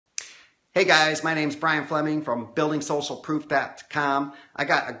Hey guys, my name's Brian Fleming from buildingsocialproof.com. I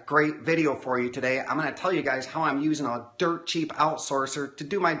got a great video for you today. I'm going to tell you guys how I'm using a dirt cheap outsourcer to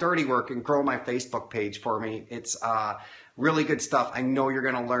do my dirty work and grow my Facebook page for me. It's really good stuff. I know you're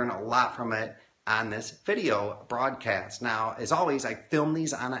going to learn a lot from it on this video broadcast. Now, as always, I film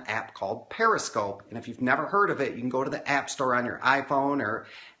these on an app called Periscope. And if you've never heard of it, you can go to the App Store on your iPhone or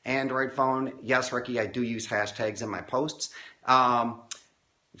Android phone. Yes, Ricky, I do use hashtags in my posts.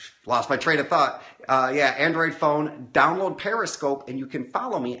 Lost my train of thought. Android phone, download Periscope, and you can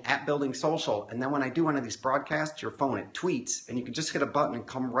follow me at Building Social. And then when I do one of these broadcasts, your phone, it tweets, and you can just hit a button and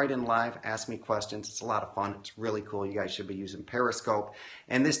come right in live, ask me questions. It's a lot of fun. It's really cool. You guys should be using Periscope.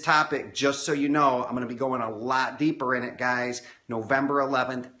 And this topic, just so you know, I'm going to be going a lot deeper in it, guys. November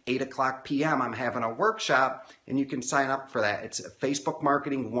 11th, 8 o'clock p.m., I'm having a workshop, and you can sign up for that. It's Facebook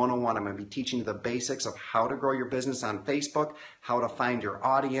Marketing 101. I'm going to be teaching you the basics of how to grow your business on Facebook, how to find your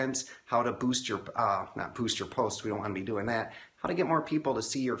audience, how to boost your, not boost your posts, we don't want to be doing that, how to get more people to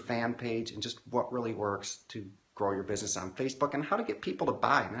see your fan page, and just what really works to grow your business on Facebook, and how to get people to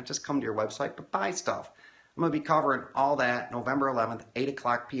buy, not just come to your website, but buy stuff. I'm going to be covering all that November 11th, 8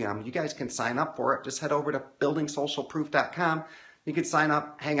 o'clock p.m. You guys can sign up for it. Just head over to buildingsocialproof.com. You can sign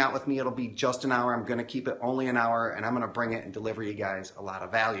up, hang out with me. It'll be just an hour. I'm going to keep it only an hour, and I'm going to bring it and deliver you guys a lot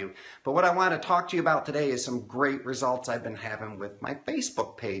of value. But what I want to talk to you about today is some great results I've been having with my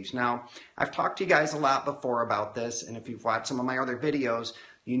Facebook page. Now, I've talked to you guys a lot before about this, and if you've watched some of my other videos,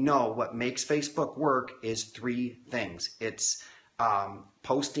 you know what makes Facebook work is three things. It's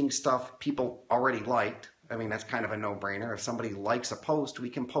posting stuff people already liked. I mean, that's kind of a no-brainer. If somebody likes a post, we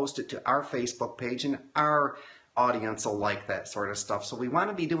can post it to our Facebook page, and our audience will like that sort of stuff. So we want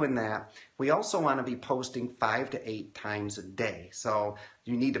to be doing that. We also want to be posting 5 to 8 times a day. So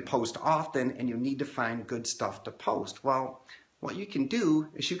you need to post often, and you need to find good stuff to post. Well, what you can do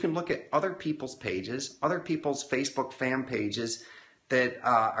is you can look at other people's pages, other people's Facebook fan pages that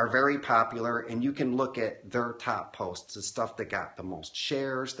are very popular, and you can look at their top posts, the stuff that got the most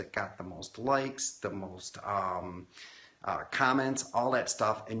shares, that got the most likes, the most comments, all that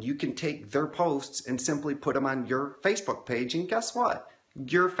stuff, and you can take their posts and simply put them on your Facebook page, and guess what?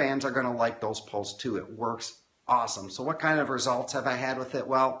 Your fans are going to like those posts too. It works awesome. So what kind of results have I had with it?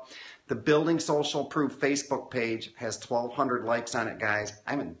 Well, the Building Social Proof Facebook page has 1,200 likes on it, guys.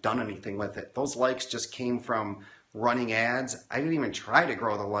 I haven't done anything with it. Those likes just came from running ads. I didn't even try to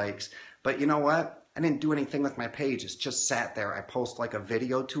grow the likes, but you know what? I didn't do anything with my page. It's just sat there. I post like a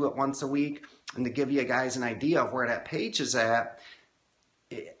video to it once a week. And to give you guys an idea of where that page is at,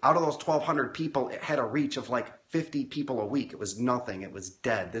 out of those 1,200 people, it had a reach of like 50 people a week. It was nothing. It was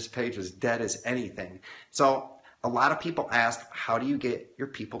dead. This page was dead as anything. So a lot of people asked, how do you get your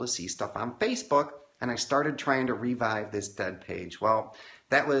people to see stuff on Facebook? And I started trying to revive this dead page. Well,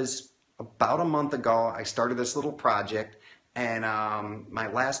 that was about a month ago. I started this little project, and my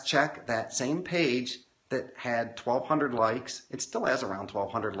last check, that same page that had 1,200 likes, it still has around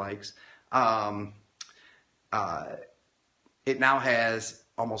 1,200 likes. It now has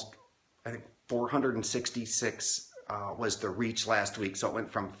almost, I think, 466 was the reach last week. So it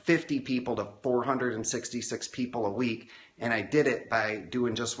went from 50 people to 466 people a week. And I did it by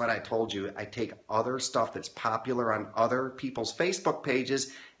doing just what I told you. I take other stuff that's popular on other people's Facebook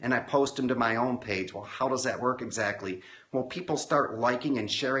pages and I post them to my own page. Well, how does that work exactly? Well, people start liking and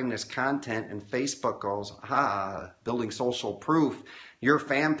sharing this content, and Facebook goes, Building Social Proof, your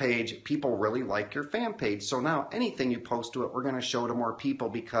fan page, people really like your fan page. So now anything you post to it, we're going to show to more people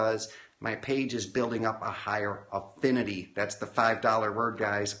because my page is building up a higher affinity. That's the $5 word,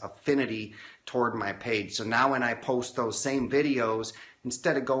 guys, affinity toward my page. So now when I post those same videos,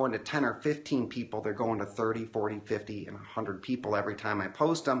 instead of going to 10 or 15 people, they're going to 30, 40, 50, and 100 people every time I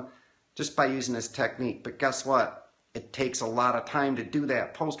post them just by using this technique. But guess what? It takes a lot of time to do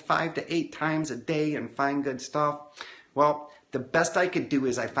that. Post 5 to 8 times a day and find good stuff. Well, the best I could do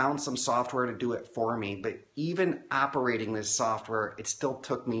is I found some software to do it for me, but even operating this software, it still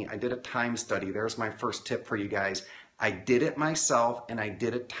took me, I did a time study. There's my first tip for you guys. I did it myself, and I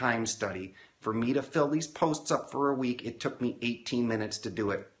did a time study. For me to fill these posts up for a week, it took me 18 minutes to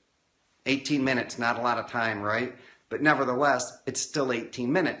do it. 18 minutes, not a lot of time, right? But nevertheless, it's still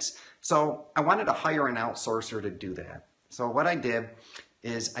 18 minutes. So I wanted to hire an outsourcer to do that. So what I did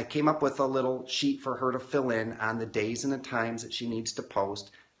is I came up with a little sheet for her to fill in on the days and the times that she needs to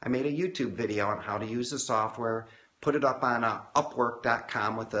post. I made a YouTube video on how to use the software, put it up on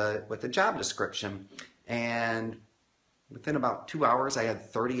Upwork.com with a job description. And within about 2 hours, I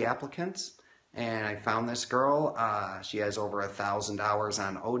had 30 applicants. And I found this girl. She has over 1,000 hours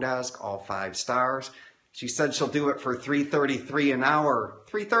on Odesk, all 5 stars. She said she'll do it for $3.33 an hour.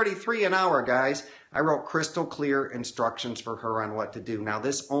 $3.33 an hour, guys. I wrote crystal clear instructions for her on what to do. Now,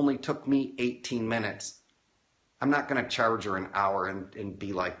 this only took me 18 minutes. I'm not going to charge her an hour and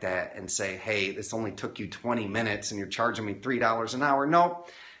be like that and say, hey, this only took you 20 minutes and you're charging me $3 an hour. No,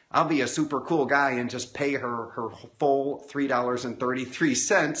 I'll be a super cool guy and just pay her full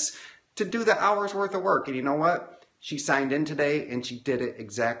 $3.33 to do the hour's worth of work. And you know what? She signed in today and she did it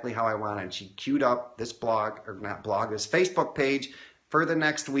exactly how I wanted. She queued up this blog, or not blog, this Facebook page for the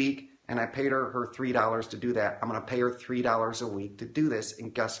next week, and I paid her $3 to do that. I'm going to pay her $3 a week to do this,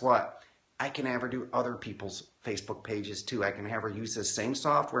 and guess what? I can have her do other people's Facebook pages too. I can have her use this same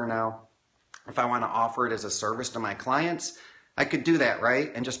software now. If I want to offer it as a service to my clients, I could do that,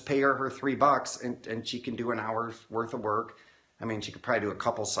 right? And just pay her $3 and she can do an hour's worth of work. I mean, she could probably do a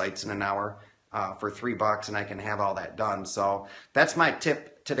couple sites in an hour for $3 and I can have all that done. So that's my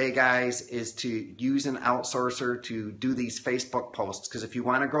tip today, guys, is to use an outsourcer to do these Facebook posts. Because if you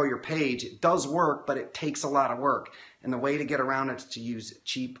want to grow your page, it does work, but it takes a lot of work. And the way to get around it is to use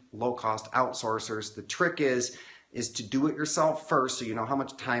cheap, low-cost outsourcers. The trick is to do it yourself first so you know how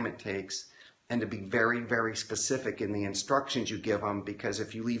much time it takes, and to be very, very specific in the instructions you give them, because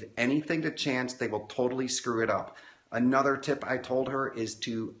if you leave anything to chance, they will totally screw it up. Another tip I told her is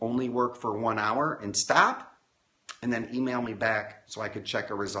to only work for 1 hour and stop, and then email me back so I could check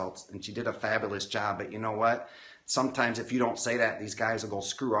her results. And she did a fabulous job, but you know what? Sometimes if you don't say that, these guys will go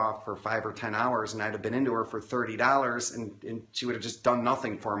screw off for 5 or 10 hours, and I'd have been into her for $30, and she would have just done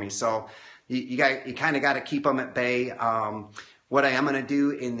nothing for me. So you kind of got to keep them at bay. What I am going to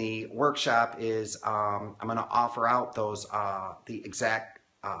do in the workshop is I'm going to offer out those the exact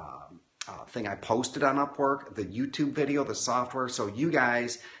thing I posted on Upwork, the YouTube video, the software, so you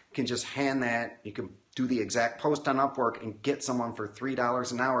guys can just hand that. You can do the exact post on Upwork and get someone for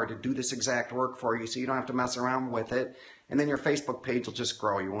 $3 an hour to do this exact work for you, so you don't have to mess around with it. And then your Facebook page will just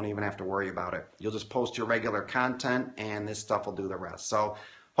grow. You won't even have to worry about it. You'll just post your regular content and this stuff will do the rest. So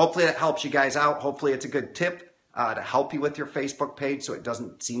hopefully that helps you guys out. Hopefully it's a good tip to help you with your Facebook page so it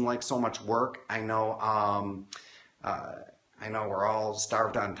doesn't seem like so much work. I know we're all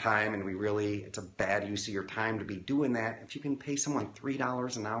starved on time, and it's a bad use of your time to be doing that. If you can pay someone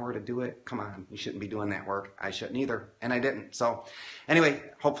 $3 an hour to do it, come on, you shouldn't be doing that work. I shouldn't either, and I didn't. So anyway,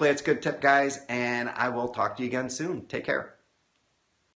 hopefully it's a good tip, guys, and I will talk to you again soon. Take care.